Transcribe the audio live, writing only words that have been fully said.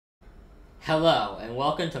Hello, and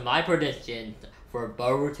welcome to my predictions for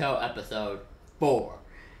Boruto episode 4.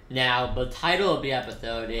 Now, the title of the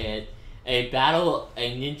episode is a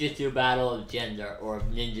ninjutsu battle of gender, or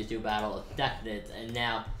ninjutsu battle of sexes, and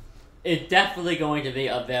now, it's definitely going to be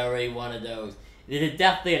a very one of those. This is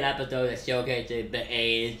definitely an episode that showcases the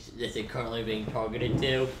age this is currently being targeted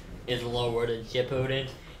to is lower than Shippuden.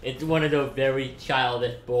 It's one of those very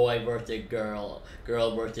childish boy versus girl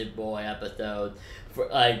versus boy episodes for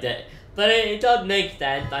like that. But it does make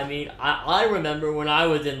sense. I mean, I remember when I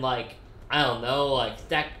was in I don't know,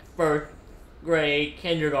 first grade,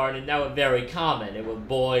 kindergarten, that was very common. It was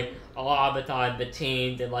boy a lot of the time. The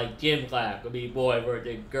teens in gym class would be boy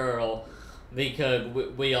versus girl because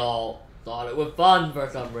we all thought it was fun for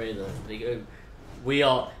some reason.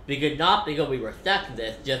 Because not because we were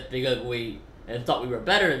sexist, just because we and thought we were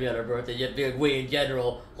better than the other person, just because we in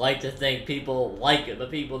general like to think people like it, the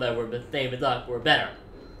people that were the same as us were better.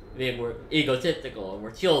 We're egotistical and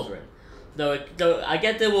we're children. So I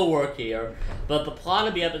guess it will work here, but the plot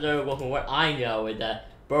of the episode, from what I know, is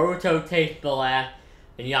that Boruto takes the last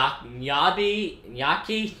Yaki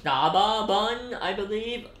Saba bun, I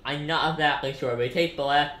believe. I'm not exactly sure, but he takes the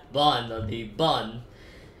last bun of the buns.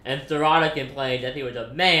 And Sarada complained that he was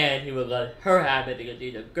a man, he would let her have it because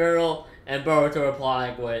she's a girl, and Boruto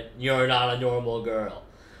replying with, "You're not a normal girl."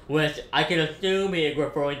 Which I can assume he is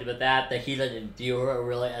referring to the fact that he doesn't view her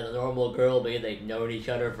really as a normal girl because they've known each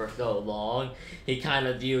other for so long. He kind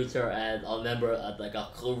of views her as a member of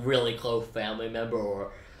a really close family member,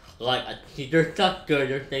 or they're such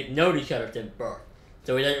good, they've known each other since birth.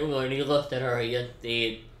 So he doesn't really, when he looks at her, he just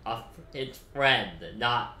sees his friend,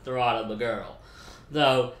 not Sarada the girl.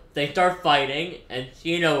 So they start fighting, and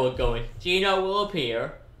Shino will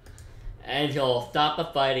appear, and he'll stop the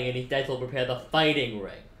fighting, and he says he'll prepare the fighting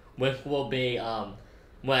ring, which will be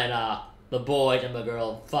when the boys and the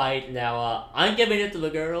girls fight. Now I'm giving it to the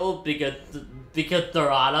girls because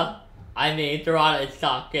Sarada. I mean, Sarada is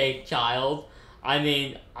Sake's child. I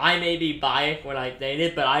mean, I may be biased when I say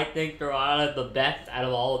this, but I think Sarada is the best out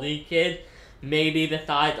of all of these kids. Maybe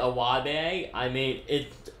besides Awabe. I mean,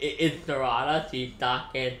 it's Sarada. She's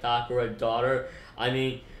Sake and Sakura's daughter. I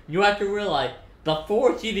mean, you have to realize,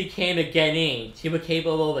 before she became a genin, she was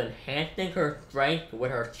capable of enhancing her strength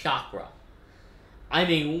with her chakra. I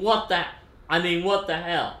mean, what the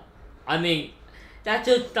hell? I mean, that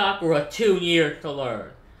took Sakura 2 years to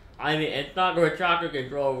learn. I mean, and Sakura's chakra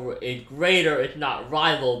control is greater, if not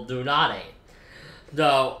rival, Tsunade.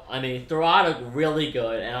 So, I mean, Sarada's really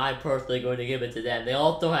good, and I'm personally going to give it to them. They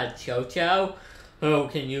also had Chocho, who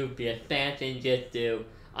can use the expansion jutsu.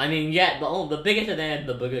 I mean, the biggest of them,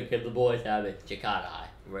 the boys have is Chikadai,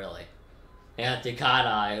 really. And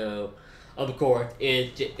Chikadai, who, of course,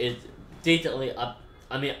 is decently up.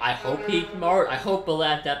 I mean, I hope he's smart. I hope the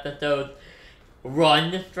last episode's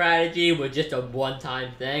run strategy was just a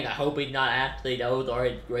one-time thing. I hope he's not actually, those are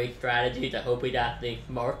his great strategies. I hope he's actually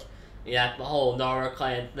smart. Yeah, the whole Nara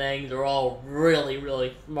clan thing, they're all really,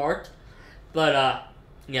 really smart. But,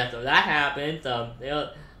 yeah, so that happens.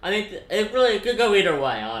 I think it could go either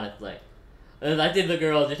way, honestly. I think the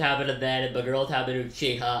girls just have an advantage, the girls have an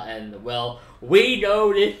Uchiha, and, well, we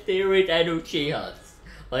know this series and Uchihas.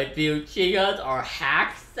 Like, the Uchihas are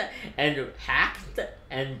hacked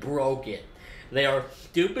and broken. They are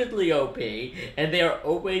stupidly OP, and they are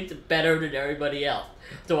always better than everybody else.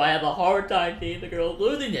 So I have a hard time seeing the girls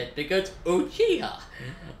losing it, because Uchiha.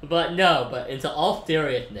 But into all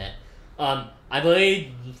seriousness, I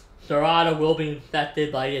believe Sarada will be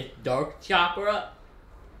infected by this dark chakra,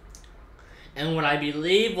 and what I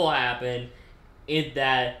believe will happen is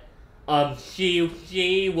that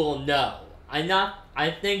she will know.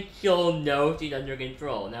 I think she'll know she's under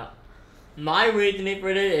control. Now, my reasoning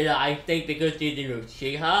for this is I think because she's an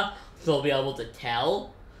Uchiha, she'll be able to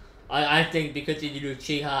tell. I think because she's an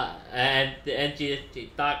Uchiha and she's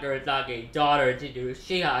Sakura's daughter and she's an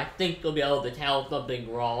Uchiha, I think she'll be able to tell something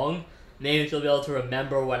wrong. Maybe she'll be able to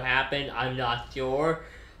remember what happened, I'm not sure.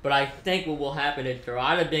 But I think what will happen is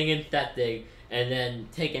Sarada being infected and then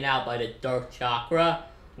taken out by the dark chakra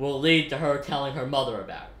will lead to her telling her mother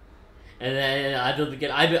about it. And then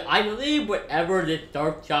I believe whatever this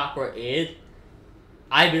dark chakra is,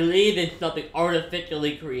 I believe it's something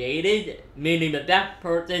artificially created, meaning the best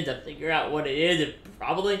person to figure out what it is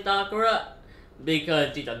probably Sakura,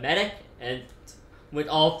 because she's a medic, and which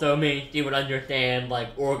also means she would understand,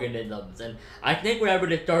 organisms. And I think whatever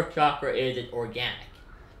this dark chakra is, it's organic.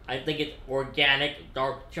 I think it's organic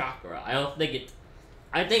dark chakra. I think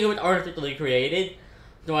it was artificially created,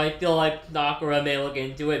 so I feel like Sakura may look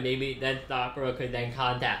into it. Maybe then Sakura could then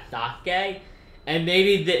contact Sasuke, and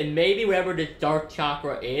maybe whatever this dark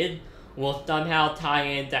chakra is will somehow tie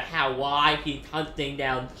into why he's hunting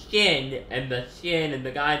down Shin and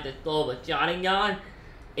the guy that stole the Sharingan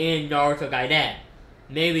in Naruto Gaiden.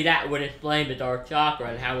 Maybe that would explain the Dark Chakra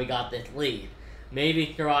and how we got this lead.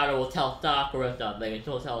 Maybe Sarada will tell Sakura something, and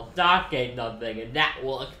she'll tell Sasuke something, and that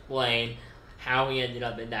will explain how he ended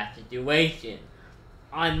up in that situation.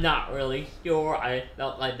 I'm not really sure. I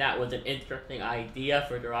felt like that was an interesting idea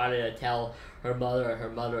for Sarada to tell her mother, and her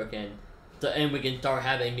mother can... and we can start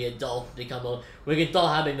having the adults become... we can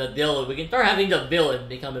start having the villain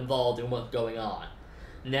become involved in what's going on.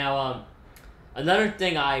 Now, another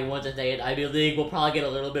thing I want to say is I believe we'll probably get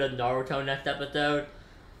a little bit of Naruto next episode.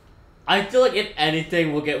 I feel like if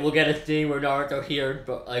anything, we'll get a scene where Naruto here,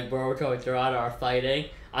 like Boruto and Sarada are fighting.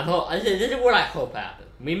 This is what I hope happens.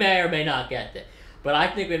 We may or may not get it, but I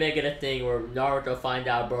think we may get a thing where Naruto finds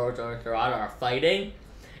out Boruto and Sarada are fighting,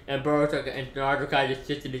 and Naruto kind of just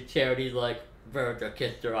sits in the chair and he's like, "Boruto,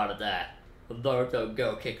 kiss Sarada's ass. Boruto,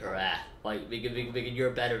 go kick her ass. Like, you're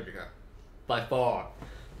better than her, by far."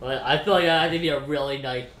 But I feel like that would be a really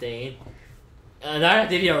nice scene, and that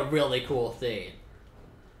would be a really cool scene.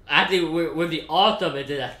 Actually, would be awesome if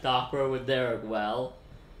that Sakura was there as well.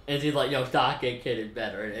 And she's like, "Yo, Sasuke kid is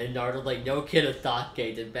better." And Naruto's like, "No kid of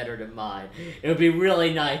Sasuke is better than mine." It would be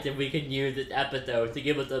really nice if we could use this episode to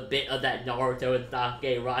give us a bit of that Naruto and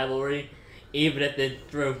Sasuke rivalry. Even if it's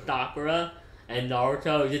through Sakura and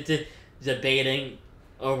Naruto just debating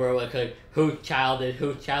over like whose child is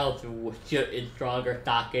stronger,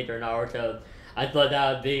 Sasuke or Naruto. I thought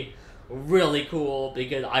that would be really cool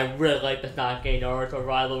because I really like the Sasuke Naruto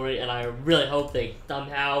rivalry, and I really hope they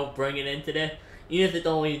somehow bring it into this. Even if it's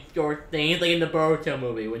only short things, like in the Boruto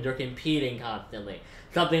movie when they're competing constantly,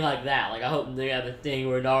 something like that. Like I hope they have a thing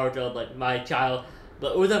where Naruto's like, "My child,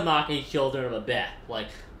 but Uzumaki's children of a bet. Like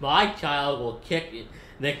my child will kick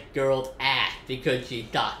this girl's ass because she's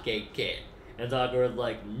Sasuke kid," and Sakura's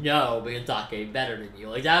like, "No, because Sasuke's better than you."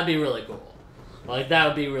 Like that would be really cool. Like that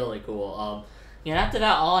would be really cool. Yeah, that's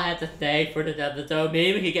about all I have to say for this episode.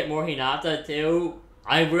 Maybe we could get more Hinata too.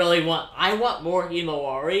 I want more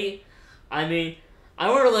Himawari. I mean, I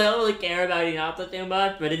don't really care about Hinata too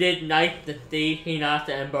much, but it is nice to see Hinata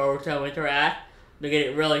and Boruto interact because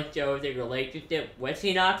it really shows a relationship with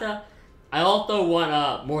Hinata. I also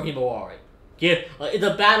want more Himawari. It's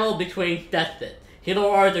a battle between sexes.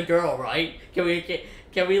 Himawari's a girl, right? Can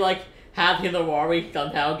we like have Himawari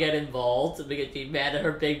somehow get involved because she's mad at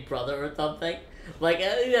her big brother or something? Like,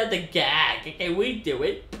 that's a gag. Can we do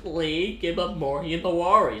it? Please give us more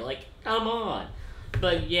Himawari. Like, come on.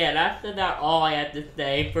 But yeah, that's about all I have to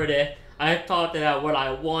say for this. I talked about what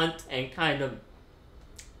I want and kind of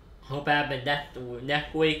hope happens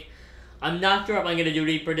next week. I'm not sure if I'm going to do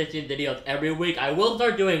these prediction videos every week. I will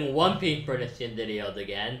start doing One Piece prediction videos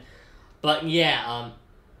again. But yeah,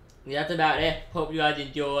 that's about it. Hope you guys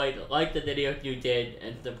enjoyed. Like the video if you did,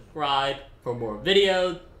 and subscribe for more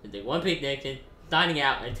videos. This is One Piece Nation signing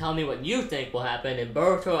out, and tell me what you think will happen in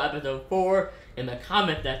Boruto Episode 4 in the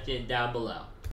comment section down below.